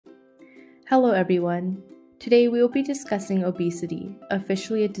Hello everyone. Today we will be discussing obesity,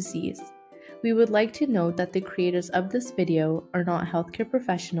 officially a disease. We would like to note that the creators of this video are not healthcare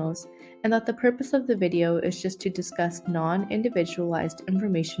professionals and that the purpose of the video is just to discuss non-individualized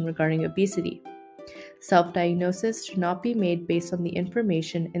information regarding obesity. Self-diagnosis should not be made based on the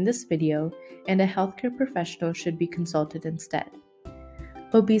information in this video, and a healthcare professional should be consulted instead.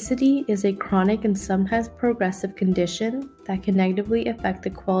 Obesity is a chronic and sometimes progressive condition that can negatively affect the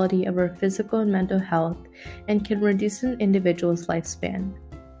quality of our physical and mental health and can reduce an individual's lifespan.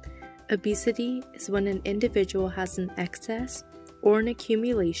 Obesity is when an individual has an excess or an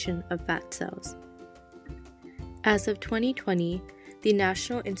accumulation of fat cells. As of 2020, the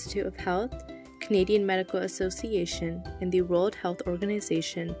National Institute of Health, Canadian Medical Association, and the World Health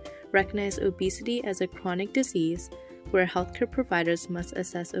Organization recognize obesity as a chronic disease where healthcare providers must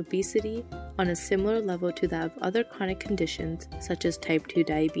assess obesity on a similar level to that of other chronic conditions such as type 2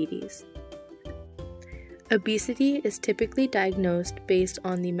 diabetes. Obesity is typically diagnosed based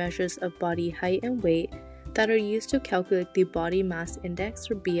on the measures of body height and weight that are used to calculate the body mass index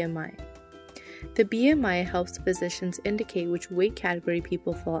or BMI. The BMI helps physicians indicate which weight category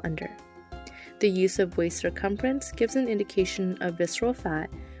people fall under. The use of waist circumference gives an indication of visceral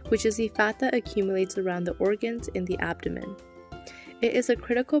fat, which is the fat that accumulates around the organs in the abdomen. It is a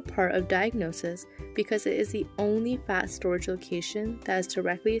critical part of diagnosis because it is the only fat storage location that is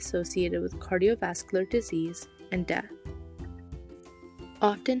directly associated with cardiovascular disease and death.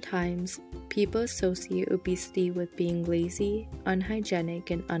 Oftentimes, people associate obesity with being lazy,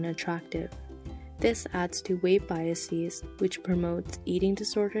 unhygienic, and unattractive. This adds to weight biases, which promotes eating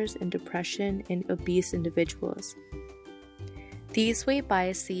disorders and depression in obese individuals. These weight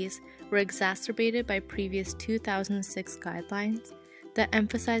biases were exacerbated by previous 2006 guidelines that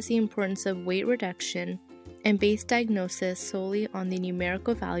emphasize the importance of weight reduction and base diagnosis solely on the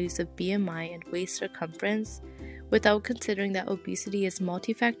numerical values of BMI and waist circumference, without considering that obesity is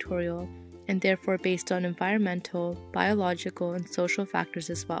multifactorial and therefore based on environmental, biological, and social factors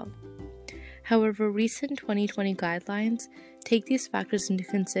as well. However, recent 2020 guidelines take these factors into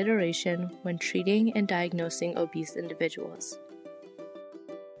consideration when treating and diagnosing obese individuals.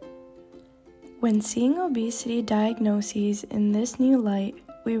 When seeing obesity diagnoses in this new light,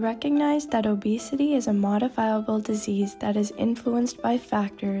 we recognize that obesity is a modifiable disease that is influenced by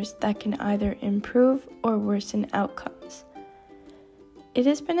factors that can either improve or worsen outcomes. It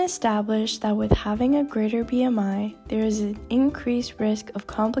has been established that with having a greater BMI, there is an increased risk of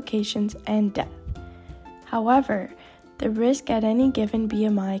complications and death. However, the risk at any given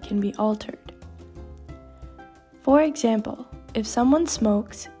BMI can be altered. For example, if someone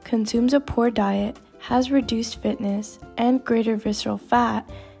smokes, consumes a poor diet, has reduced fitness, and greater visceral fat,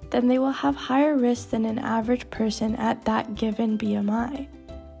 then they will have higher risk than an average person at that given BMI.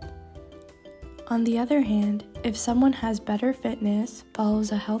 On the other hand, if someone has better fitness,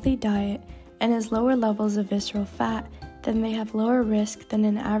 follows a healthy diet, and has lower levels of visceral fat, then they have lower risk than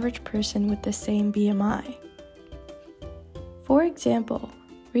an average person with the same BMI. For example,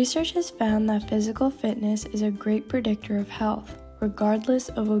 research has found that physical fitness is a great predictor of health, regardless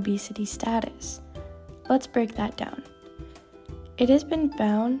of obesity status. Let's break that down. It has been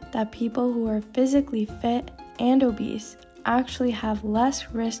found that people who are physically fit and obese actually have less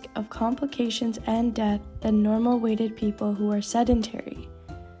risk of complications and death than normal-weighted people who are sedentary.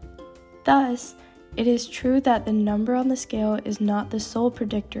 Thus, it is true that the number on the scale is not the sole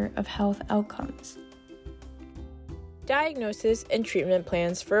predictor of health outcomes. Diagnosis and treatment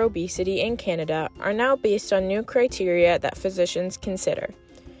plans for obesity in Canada are now based on new criteria that physicians consider.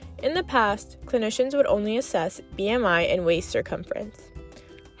 In the past, clinicians would only assess BMI and waist circumference.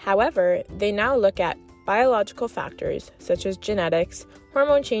 However, they now look at biological factors such as genetics,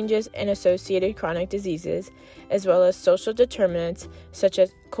 hormone changes, and associated chronic diseases, as well as social determinants such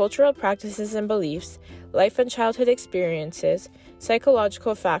as cultural practices and beliefs, life and childhood experiences,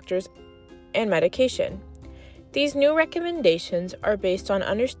 psychological factors, and medication. These new recommendations are based on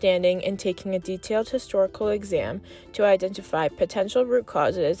understanding and taking a detailed historical exam to identify potential root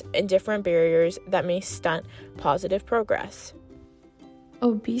causes and different barriers that may stunt positive progress.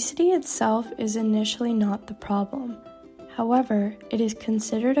 Obesity itself is initially not the problem. However, it is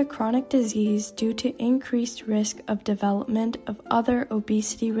considered a chronic disease due to increased risk of development of other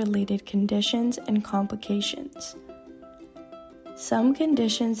obesity-related conditions and complications. Some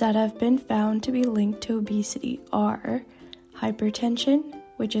conditions that have been found to be linked to obesity are hypertension,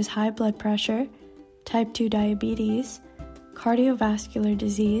 which is high blood pressure, type 2 diabetes, cardiovascular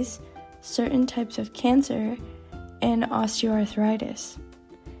disease, certain types of cancer, and osteoarthritis.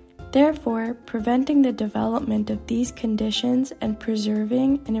 Therefore, preventing the development of these conditions and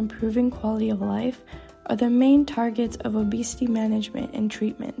preserving and improving quality of life are the main targets of obesity management and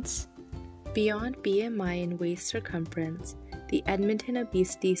treatments. Beyond BMI and waist circumference, the Edmonton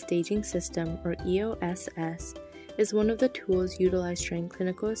Obesity Staging System, or EOSS, is one of the tools utilized during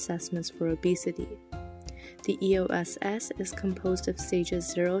clinical assessments for obesity. The EOSS is composed of stages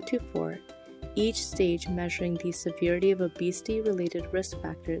 0 to 4, each stage measuring the severity of obesity-related risk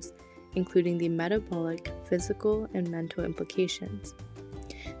factors, including the metabolic, physical, and mental implications.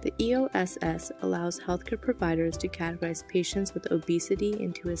 The EOSS allows healthcare providers to categorize patients with obesity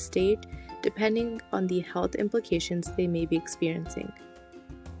into a stage depending on the health implications they may be experiencing.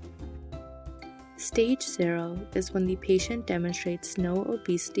 Stage 0 is when the patient demonstrates no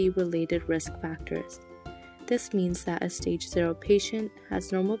obesity-related risk factors. This means that a stage 0 patient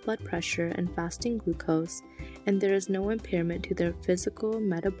has normal blood pressure and fasting glucose, and there is no impairment to their physical,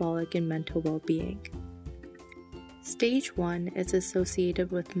 metabolic, and mental well-being. Stage 1 is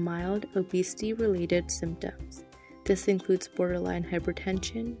associated with mild obesity-related symptoms. This includes borderline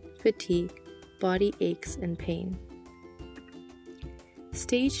hypertension, fatigue, body aches, and pain.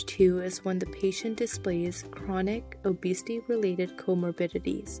 Stage 2 is when the patient displays chronic obesity-related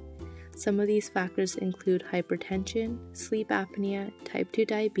comorbidities. Some of these factors include hypertension, sleep apnea, type 2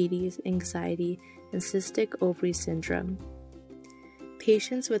 diabetes, anxiety, and cystic ovary syndrome.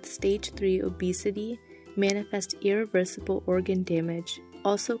 Patients with stage 3 obesity manifest irreversible organ damage,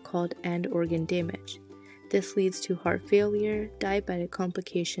 also called end organ damage. This leads to heart failure, diabetic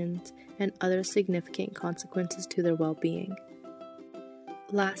complications, and other significant consequences to their well-being.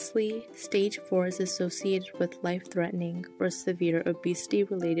 Lastly, stage 4 is associated with life-threatening or severe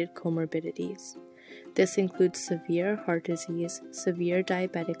obesity-related comorbidities. This includes severe heart disease, severe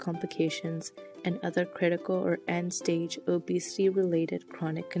diabetic complications, and other critical or end-stage obesity-related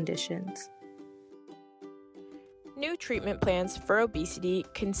chronic conditions. New treatment plans for obesity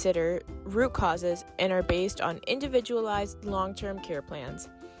consider root causes and are based on individualized long-term care plans.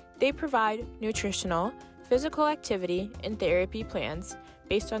 They provide nutritional, physical activity, and therapy plans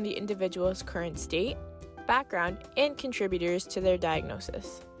based on the individual's current state, background, and contributors to their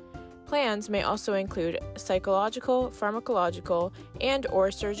diagnosis. Plans may also include psychological, pharmacological,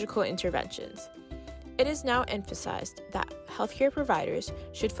 and/or surgical interventions. It is now emphasized that healthcare providers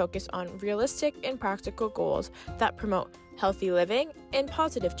should focus on realistic and practical goals that promote healthy living and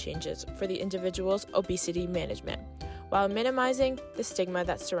positive changes for the individual's obesity management, while minimizing the stigma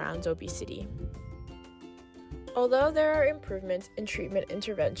that surrounds obesity. Although there are improvements in treatment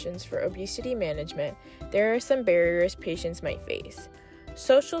interventions for obesity management, there are some barriers patients might face.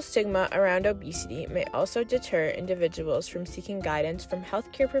 Social stigma around obesity may also deter individuals from seeking guidance from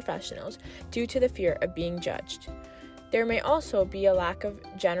healthcare professionals due to the fear of being judged. There may also be a lack of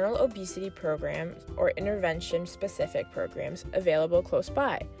general obesity programs or intervention-specific programs available close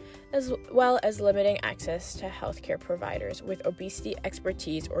by, as well as limiting access to healthcare providers with obesity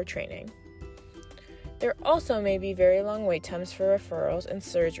expertise or training. There also may be very long wait times for referrals and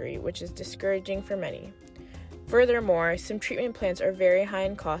surgery, which is discouraging for many. Furthermore, some treatment plans are very high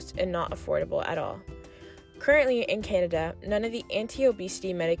in cost and not affordable at all. Currently in Canada, none of the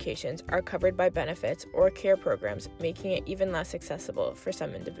anti-obesity medications are covered by benefits or care programs, making it even less accessible for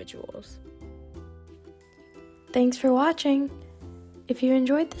some individuals. Thanks for watching! If you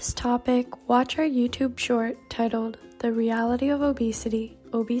enjoyed this topic, watch our YouTube short titled The Reality of Obesity,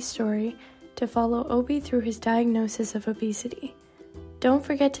 Obi's Story, to follow Obi through his diagnosis of obesity. Don't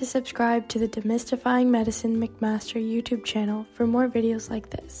forget to subscribe to the Demystifying Medicine McMaster YouTube channel for more videos like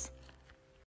this.